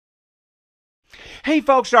Hey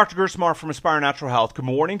folks, Dr. Gersmar from Aspire Natural Health. Good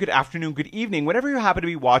morning, good afternoon, good evening. Whenever you happen to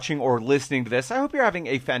be watching or listening to this, I hope you're having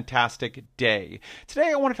a fantastic day.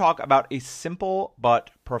 Today I want to talk about a simple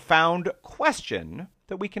but profound question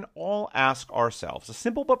that we can all ask ourselves. A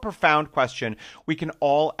simple but profound question we can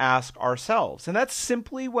all ask ourselves. And that's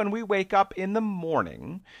simply when we wake up in the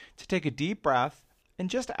morning to take a deep breath and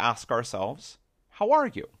just ask ourselves, how are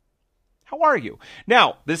you? How are you?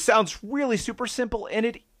 Now, this sounds really super simple, and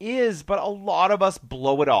it is, but a lot of us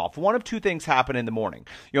blow it off. One of two things happen in the morning.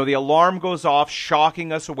 The alarm goes off,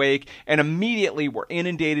 shocking us awake, and immediately we're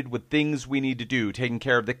inundated with things we need to do. Taking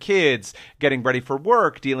care of the kids, getting ready for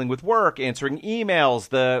work, dealing with work, answering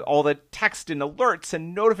emails, all the text and alerts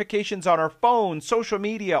and notifications on our phone, social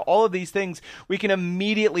media, all of these things. We can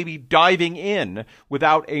immediately be diving in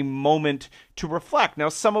without a moment to reflect. Now,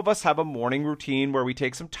 some of us have a morning routine where we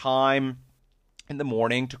take some time in the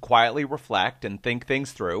morning to quietly reflect and think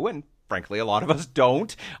things through, and frankly, a lot of us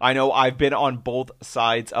don't. I know I've been on both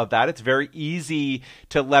sides of that. It's very easy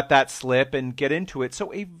to let that slip and get into it.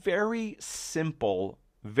 So a very simple,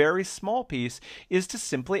 very small piece is to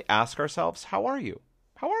simply ask ourselves, how are you?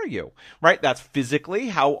 How are you? Right? That's physically,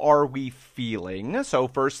 how are we feeling? So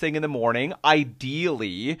first thing in the morning,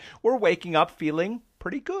 ideally, we're waking up feeling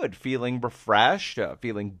pretty good, feeling refreshed,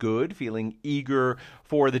 feeling good, feeling eager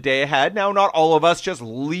for the day ahead. Now, not all of us just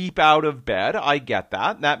leap out of bed. I get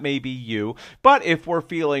that. That may be you. But if we're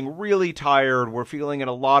feeling really tired, we're feeling in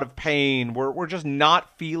a lot of pain, we're just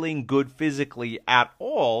not feeling good physically at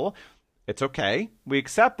all, it's okay. We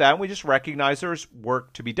accept that, and we just recognize there's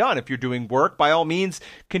work to be done. If you're doing work, by all means,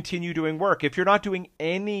 continue doing work. If you're not doing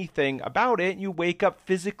anything about it, and you wake up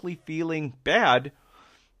physically feeling bad,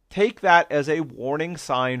 take that as a warning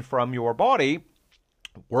sign from your body.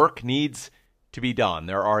 Work needs to be done.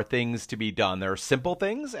 There are things to be done. There are simple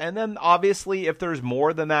things, and then obviously if there's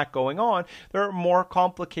more than that going on, there are more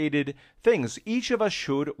complicated things. Each of us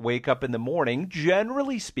should wake up in the morning,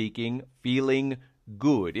 generally speaking, feeling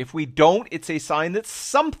good. If we don't, it's a sign that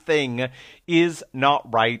something is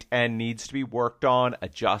not right and needs to be worked on,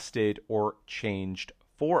 adjusted, or changed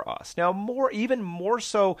for us. Now, even more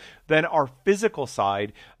so than our physical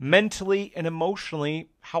side, mentally and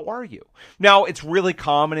emotionally, how are you? Now, it's really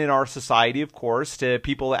common in our society, of course, to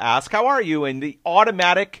people to ask, how are you? And the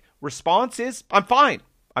automatic response is, I'm fine.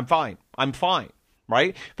 I'm fine. I'm fine. Right?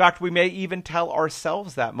 In fact, we may even tell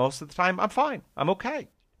ourselves that most of the time, I'm fine. I'm okay.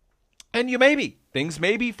 And things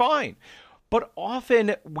may be fine. But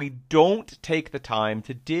often we don't take the time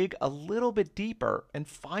to dig a little bit deeper and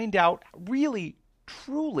find out really,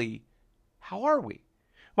 truly, how are we? We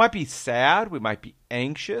might be sad, we might be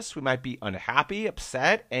anxious, we might be unhappy,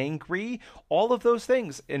 upset, angry, all of those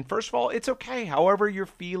things. And first of all, it's okay. However you're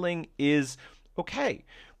feeling is okay.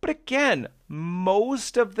 But again,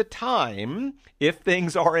 most of the time, if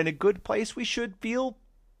things are in a good place, we should feel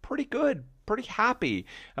pretty good, pretty happy.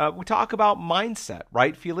 We talk about mindset,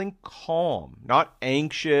 right? Feeling calm, not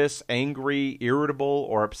anxious, angry, irritable,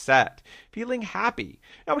 or upset. Feeling happy.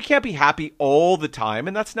 Now, we can't be happy all the time,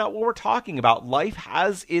 and that's not what we're talking about. Life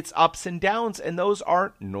has its ups and downs, and those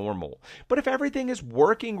aren't normal. But if everything is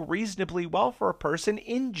working reasonably well for a person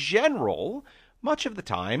in general, much of the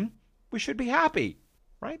time, we should be happy,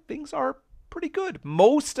 right? Things are pretty good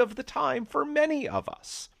most of the time for many of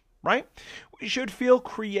us, right? We should feel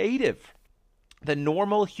creative. The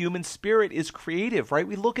normal human spirit is creative, right?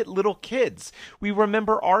 We look at little kids. We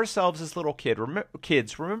remember ourselves as little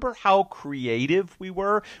kids. Remember how creative we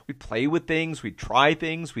were? We'd play with things. We'd try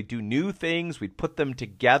things. We'd do new things. We'd put them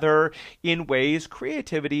together in ways.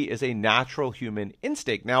 Creativity is a natural human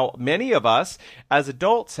instinct. Now, many of us as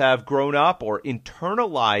adults have grown up or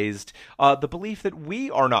internalized the belief that we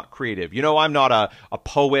are not creative. I'm not a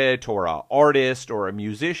poet or an artist or a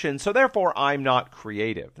musician, so therefore I'm not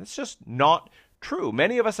creative. It's just not true.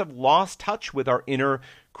 Many of us have lost touch with our inner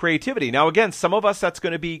creativity. Now, again, some of us that's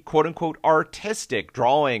going to be quote unquote artistic,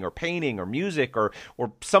 drawing or painting or music or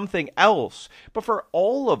something else. But for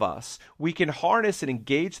all of us, we can harness and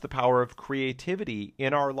engage the power of creativity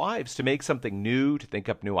in our lives to make something new, to think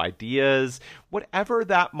up new ideas, whatever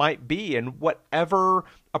that might be, and whatever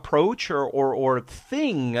approach or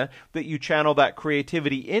thing that you channel that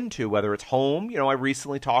creativity into, whether it's home. I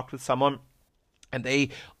recently talked with someone, and they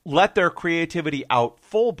let their creativity out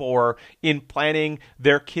full bore in planning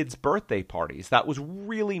their kids' birthday parties. That was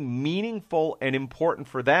really meaningful and important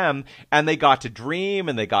for them. And they got to dream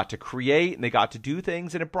and they got to create and they got to do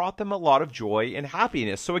things, and it brought them a lot of joy and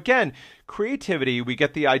happiness. So again, creativity, we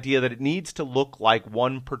get the idea that it needs to look like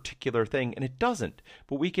one particular thing, and it doesn't.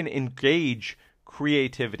 But we can engage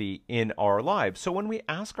creativity in our lives. So when we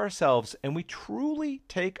ask ourselves and we truly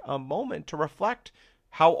take a moment to reflect,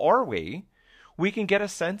 how are we? We can get a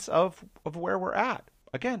sense of where we're at.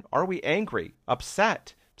 Again, are we angry,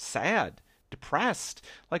 upset, sad, depressed?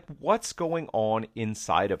 Like, what's going on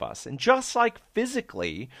inside of us? And just like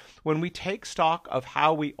physically, when we take stock of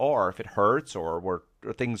how we are, if it hurts or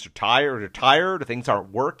things are tired, or things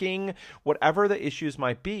aren't working, whatever the issues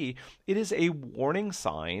might be, it is a warning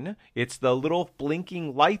sign. It's the little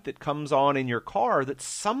blinking light that comes on in your car that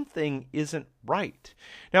something isn't right.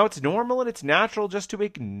 Now, it's normal and it's natural just to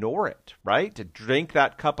ignore it, right? To drink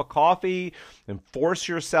that cup of coffee and force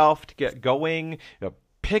yourself to get going,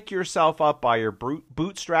 pick yourself up by your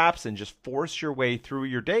bootstraps and just force your way through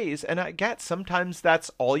your days. And I get sometimes that's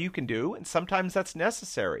all you can do, and sometimes that's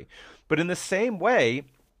necessary. But in the same way,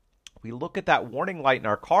 we look at that warning light in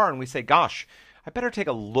our car and we say, gosh, I better take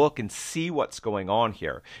a look and see what's going on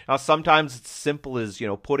here. Now, sometimes it's simple as,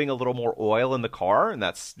 putting a little more oil in the car, and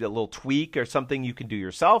that's a little tweak or something you can do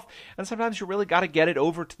yourself. And sometimes you really got to get it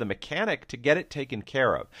over to the mechanic to get it taken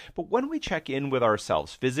care of. But when we check in with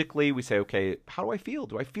ourselves physically, we say, okay, how do I feel?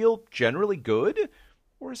 Do I feel generally good?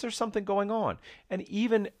 Or is there something going on? And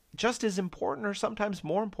even just as important, or sometimes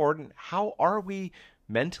more important, how are we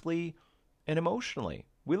mentally and emotionally?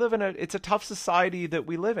 We live in it's a tough society that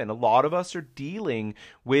we live in. A lot of us are dealing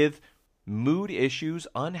with mood issues,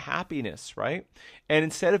 unhappiness, right? And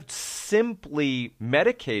instead of simply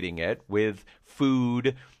medicating it with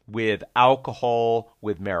food, with alcohol,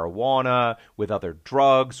 with marijuana, with other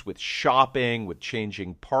drugs, with shopping, with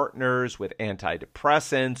changing partners, with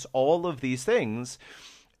antidepressants, all of these things,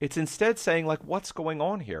 it's instead saying, like, what's going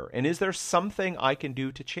on here? And is there something I can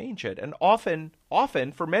do to change it? And often,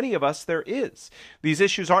 for many of us, there is. These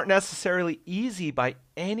issues aren't necessarily easy by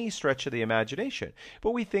any stretch of the imagination.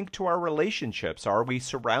 But we think to our relationships. Are we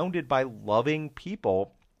surrounded by loving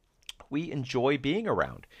people we enjoy being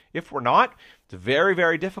around? If we're not, it's very,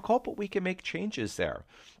 very difficult, but we can make changes there.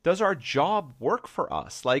 Does our job work for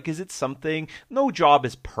us? Like, is it something, no job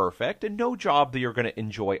is perfect and no job that you're going to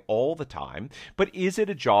enjoy all the time, but is it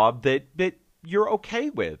a job that you're okay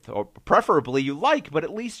with, or preferably you like, but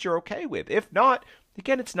at least you're okay with? If not,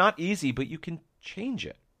 again, it's not easy, but you can change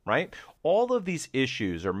it. Right? All of these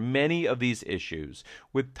issues, or many of these issues,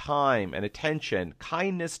 with time and attention,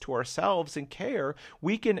 kindness to ourselves and care,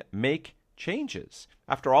 we can make changes.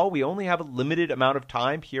 After all, we only have a limited amount of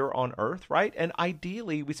time here on Earth, right? And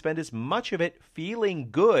ideally, we spend as much of it feeling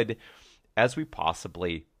good as we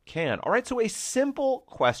possibly can. All right, so a simple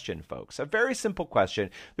question, folks, a very simple question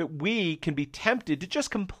that we can be tempted to just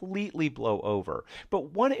completely blow over.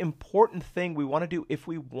 But one important thing we want to do if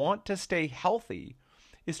we want to stay healthy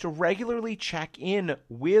is to regularly check in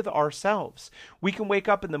with ourselves. We can wake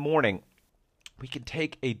up in the morning, we can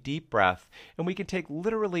take a deep breath, and we can take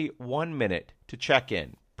literally 1 minute to check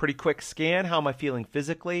in. Pretty quick scan, how am I feeling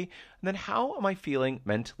physically? And then how am I feeling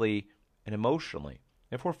mentally and emotionally?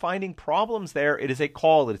 If we're finding problems there, it is a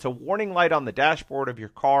call. It's a warning light on the dashboard of your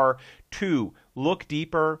car to look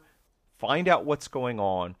deeper, find out what's going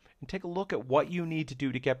on, and take a look at what you need to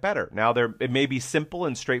do to get better. Now, it may be simple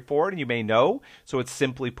and straightforward, and you may know, so it's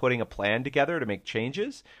simply putting a plan together to make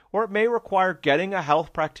changes, or it may require getting a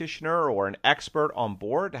health practitioner or an expert on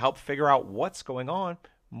board to help figure out what's going on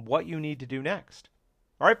and what you need to do next.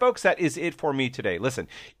 All right, folks, that is it for me today. Listen,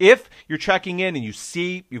 if you're checking in and you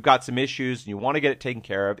see you've got some issues and you want to get it taken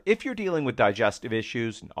care of, if you're dealing with digestive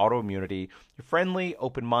issues and autoimmunity, you're friendly,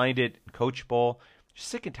 open-minded, and coachable, you're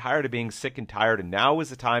sick and tired of being sick and tired, and now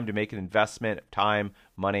is the time to make an investment of time,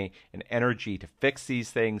 money, and energy to fix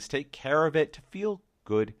these things, take care of it, to feel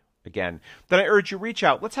good again, then I urge you reach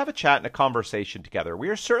out. Let's have a chat and a conversation together. We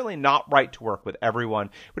are certainly not right to work with everyone,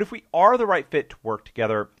 but if we are the right fit to work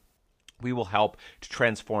together, we will help to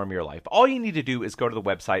transform your life. All you need to do is go to the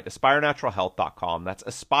website, aspirenaturalhealth.com. That's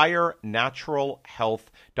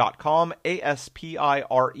aspirenaturalhealth.com,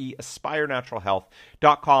 A-S-P-I-R-E,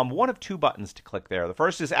 aspirenaturalhealth.com. One of two buttons to click there. The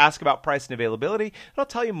first is ask about price and availability, and I'll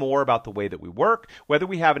tell you more about the way that we work, whether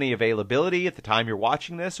we have any availability at the time you're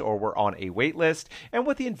watching this or we're on a wait list, and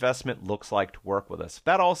what the investment looks like to work with us. If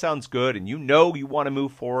that all sounds good and you know you want to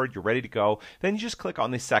move forward, you're ready to go, then you just click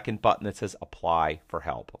on the second button that says apply for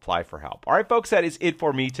help. Apply for help. All right, folks, that is it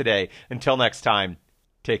for me today. Until next time,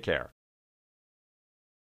 take care.